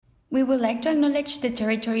We would like to acknowledge the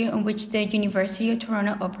territory on which the University of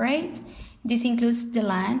Toronto operates. This includes the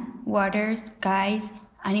land, water, skies,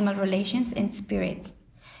 animal relations, and spirits.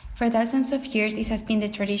 For thousands of years, it has been the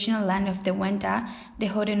traditional land of the Wenda, the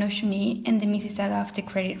Haudenosaunee, and the Mississauga of the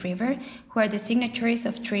Credit River, who are the signatories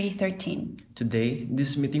of Treaty 13. Today,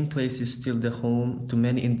 this meeting place is still the home to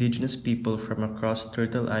many Indigenous people from across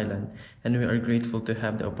Turtle Island, and we are grateful to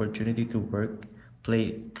have the opportunity to work,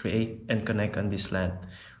 play, create, and connect on this land.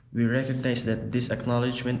 We recognize that this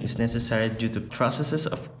acknowledgement is necessary due to processes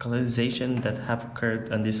of colonization that have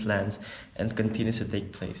occurred on these lands and continues to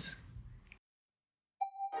take place.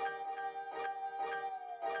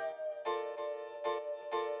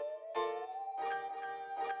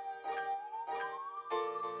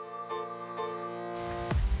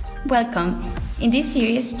 Welcome. In this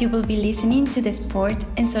series, you will be listening to the Sport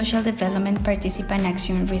and Social Development Participant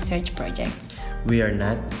Action Research Project. We are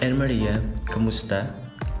Nat and Maria. Kamusta?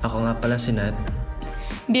 Ako nga pala si Nat.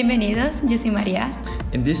 Bienvenidos, yo soy Maria.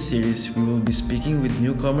 In this series, we will be speaking with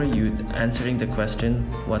newcomer youth, answering the question,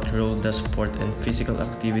 what role does sport and physical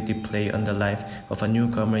activity play on the life of a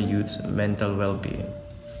newcomer youth's mental well-being?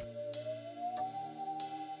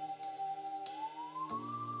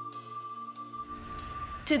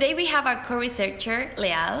 Today we have our co-researcher,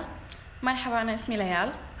 Layal. Marhaban, ismi Layal.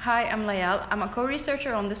 Hi, I'm Layal. I'm a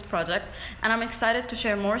co-researcher on this project, and I'm excited to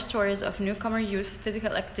share more stories of newcomer youth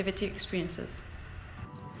physical activity experiences.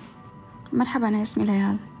 Marhaban, ismi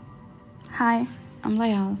Layal. Hi, I'm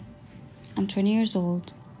Layal. I'm 20 years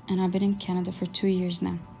old, and I've been in Canada for 2 years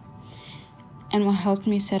now. And what helped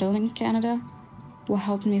me settle in Canada, what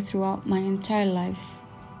helped me throughout my entire life,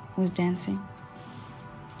 was dancing.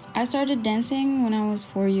 I started dancing when I was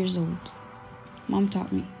 4 years old. Mom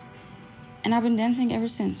taught me. And I've been dancing ever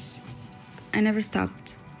since. I never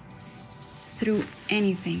stopped. Through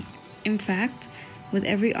anything. In fact, with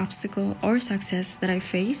every obstacle or success that I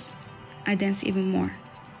face, I dance even more.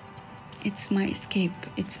 It's my escape.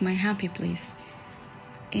 It's my happy place.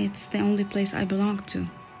 It's the only place I belong to.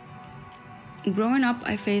 Growing up,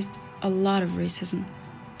 I faced a lot of racism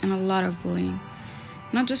and a lot of bullying.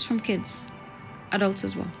 Not just from kids, adults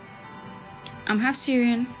as well. I'm half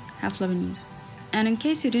Syrian, half Lebanese. And in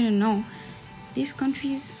case you didn't know, these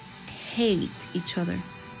countries hate each other.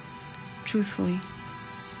 Truthfully.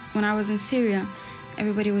 When I was in Syria,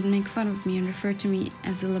 everybody would make fun of me and refer to me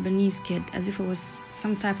as the Lebanese kid, as if it was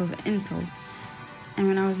some type of insult. And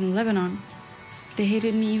when I was in Lebanon, they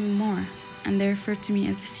hated me even more, and they referred to me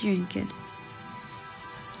as the Syrian kid.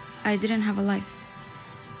 I didn't have a life.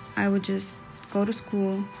 I would just go to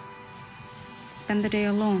school, spend the day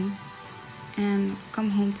alone, and come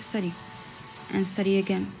home to study, and study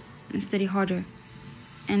again, and study harder,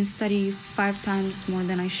 and study 5 times more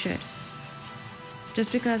than I should.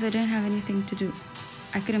 Just because I didn't have anything to do.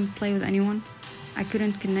 I couldn't play with anyone. I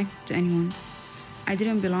couldn't connect to anyone. I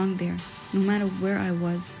didn't belong there, no matter where I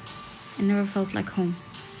was. It never felt like home.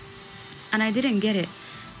 And I didn't get it,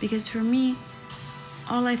 because for me,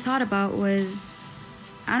 all I thought about was,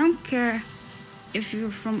 I don't care if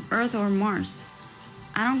you're from Earth or Mars.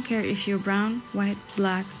 I don't care if you're brown, white,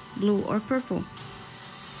 black, blue, or purple.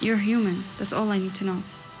 You're human. That's all I need to know.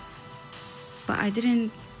 But I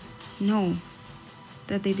didn't know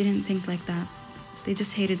that they didn't think like that. They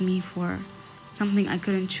just hated me for something I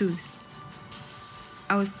couldn't choose.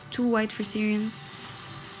 I was too white for Syrians,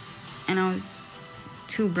 and I was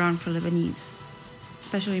too brown for Lebanese.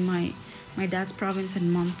 Especially my dad's province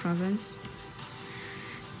and mom's province.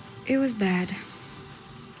 It was bad.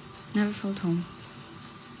 Never felt home.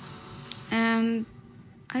 And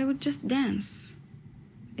I would just dance.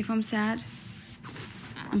 If I'm sad,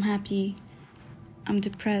 I'm happy, I'm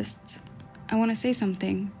depressed, I want to say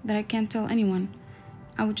something that I can't tell anyone,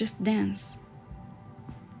 I would just dance.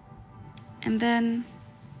 And then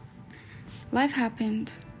life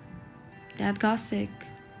happened. Dad got sick.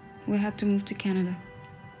 We had to move to Canada.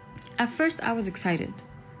 At first, I was excited.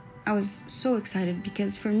 I was so excited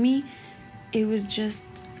because for me, it was just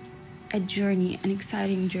a journey, an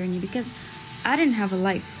exciting journey, because I didn't have a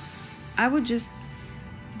life. I would just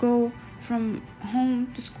go from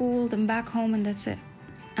home to school, then back home, and that's it.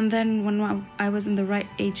 And then when I was in the right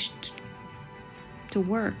age to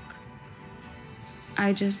work,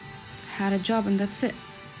 I just had a job and that's it.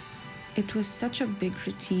 It was such a big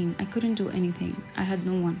routine. I couldn't do anything. I had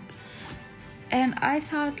no one. And I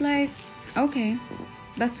thought like, okay,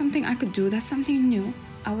 that's something I could do. That's something new.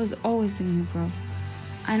 I was always the new girl.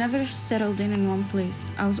 I never settled in one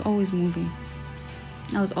place. I was always moving.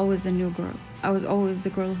 I was always the new girl. I was always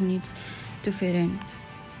the girl who needs to fit in.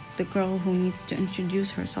 The girl who needs to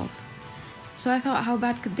introduce herself. So I thought, how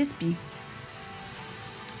bad could this be?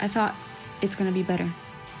 I thought it's gonna be better.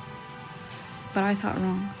 But I thought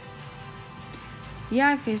wrong. Yeah,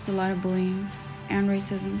 I faced a lot of bullying and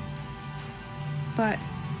racism. But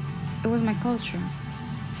it was my culture.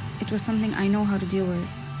 It was something I know how to deal with.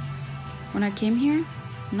 When I came here,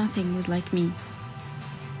 nothing was like me.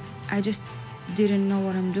 I just didn't know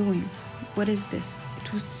what I'm doing. What is this?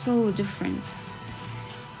 It was so different.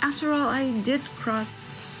 After all, I did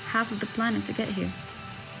cross half of the planet to get here.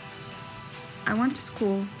 I went to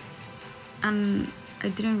school and I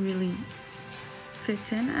didn't really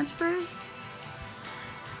fit in at first.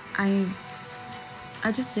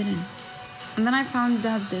 I just didn't. And then I found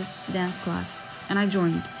out this dance class and I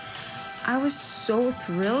joined. I was so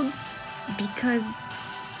thrilled because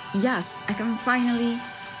yes, I can finally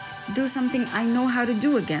do something I know how to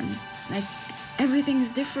do again. Like everything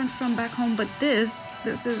is different from back home, but this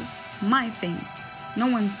is my thing. No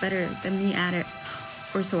one's better than me at it,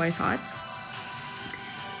 or so I thought.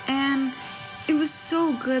 And it was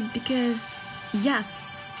so good because yes,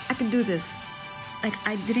 I could do this. Like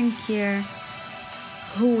I didn't care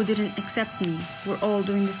who didn't accept me. We're all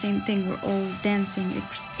doing the same thing. We're all dancing,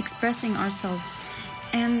 expressing ourselves.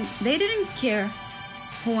 And they didn't care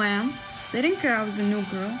who I am. They didn't care I was the new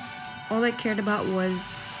girl. All they cared about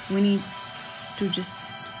was we need to just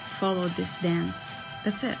follow this dance.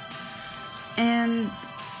 That's it. And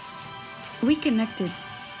we connected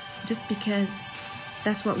just because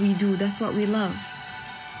that's what we do. That's what we love.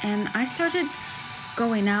 And I started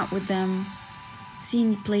going out with them,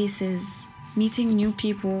 seeing places, meeting new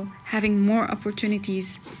people, having more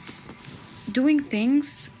opportunities, doing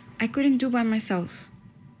things I couldn't do by myself.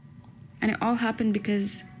 And it all happened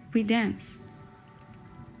because we dance.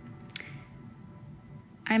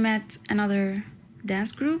 I met another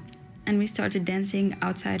dance group and we started dancing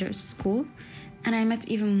outside of school, and I met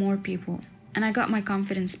even more people and I got my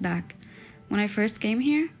confidence back. When I first came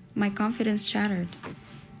here, my confidence shattered.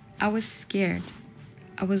 I was scared.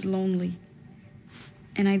 I was lonely.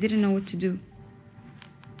 And I didn't know what to do.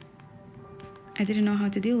 I didn't know how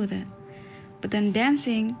to deal with it. But then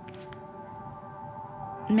dancing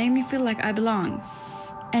made me feel like I belong.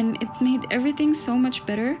 And it made everything so much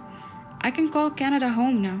better. I can call Canada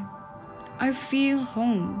home now. I feel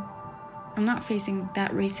home. I'm not facing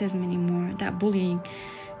that racism anymore, that bullying.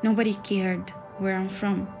 Nobody cared where I'm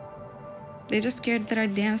from. They just cared that I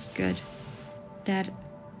danced good, that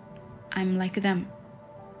I'm like them.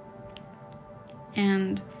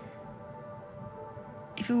 And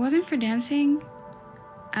if it wasn't for dancing,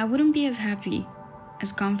 I wouldn't be as happy,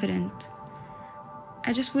 as confident.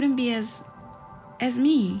 I just wouldn't be as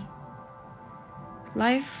me.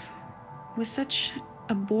 Life was such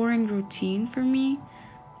a boring routine for me.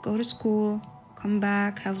 Go to school, come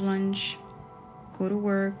back, have lunch, go to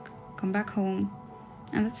work, come back home,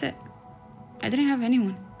 and that's it. I didn't have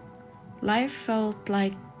anyone. Life felt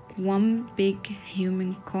like one big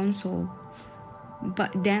human console.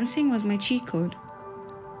 But dancing was my cheat code.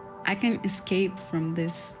 I can escape from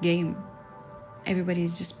this game.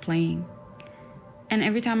 Everybody's just playing. And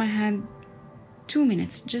every time I had 2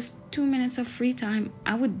 minutes, just 2 minutes of free time,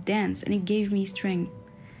 I would dance, and it gave me strength.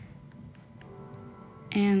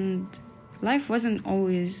 And life wasn't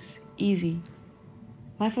always easy.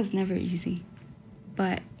 Life was never easy.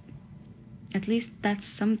 But at least that's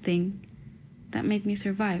something that made me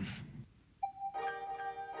survive.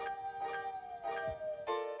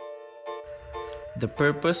 The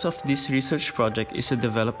purpose of this research project is to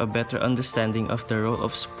develop a better understanding of the role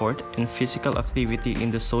of sport and physical activity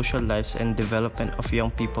in the social lives and development of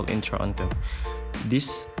young people in Toronto.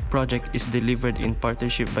 This project is delivered in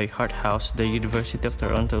partnership by Hart House, the University of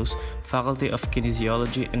Toronto's Faculty of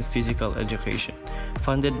Kinesiology and Physical Education,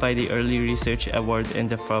 funded by the Early Research Award in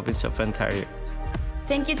the province of Ontario.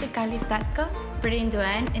 Thank you to Carlis Tasco, Brittany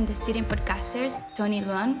Duan, and the student podcasters Tony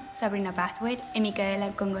Luan, Sabrina Bathwaite, and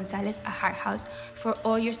Micaela Gonzalez at Hart House for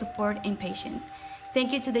all your support and patience.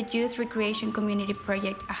 Thank you to the Youth Recreation Community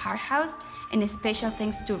Project at Hart House, and a special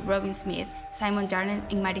thanks to Robin Smith, Simon Darnell,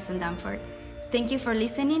 and Madison Danford. Thank you for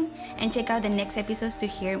listening, and check out the next episodes to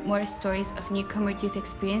hear more stories of newcomer youth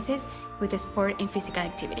experiences with sport and physical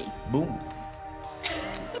activity. Boom!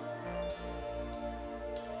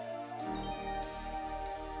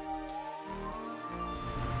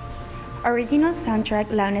 Original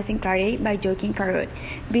soundtrack Loudness and Clarity by Joaquin Carrot.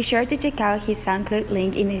 Be sure to check out his SoundCloud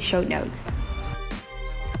link in the show notes.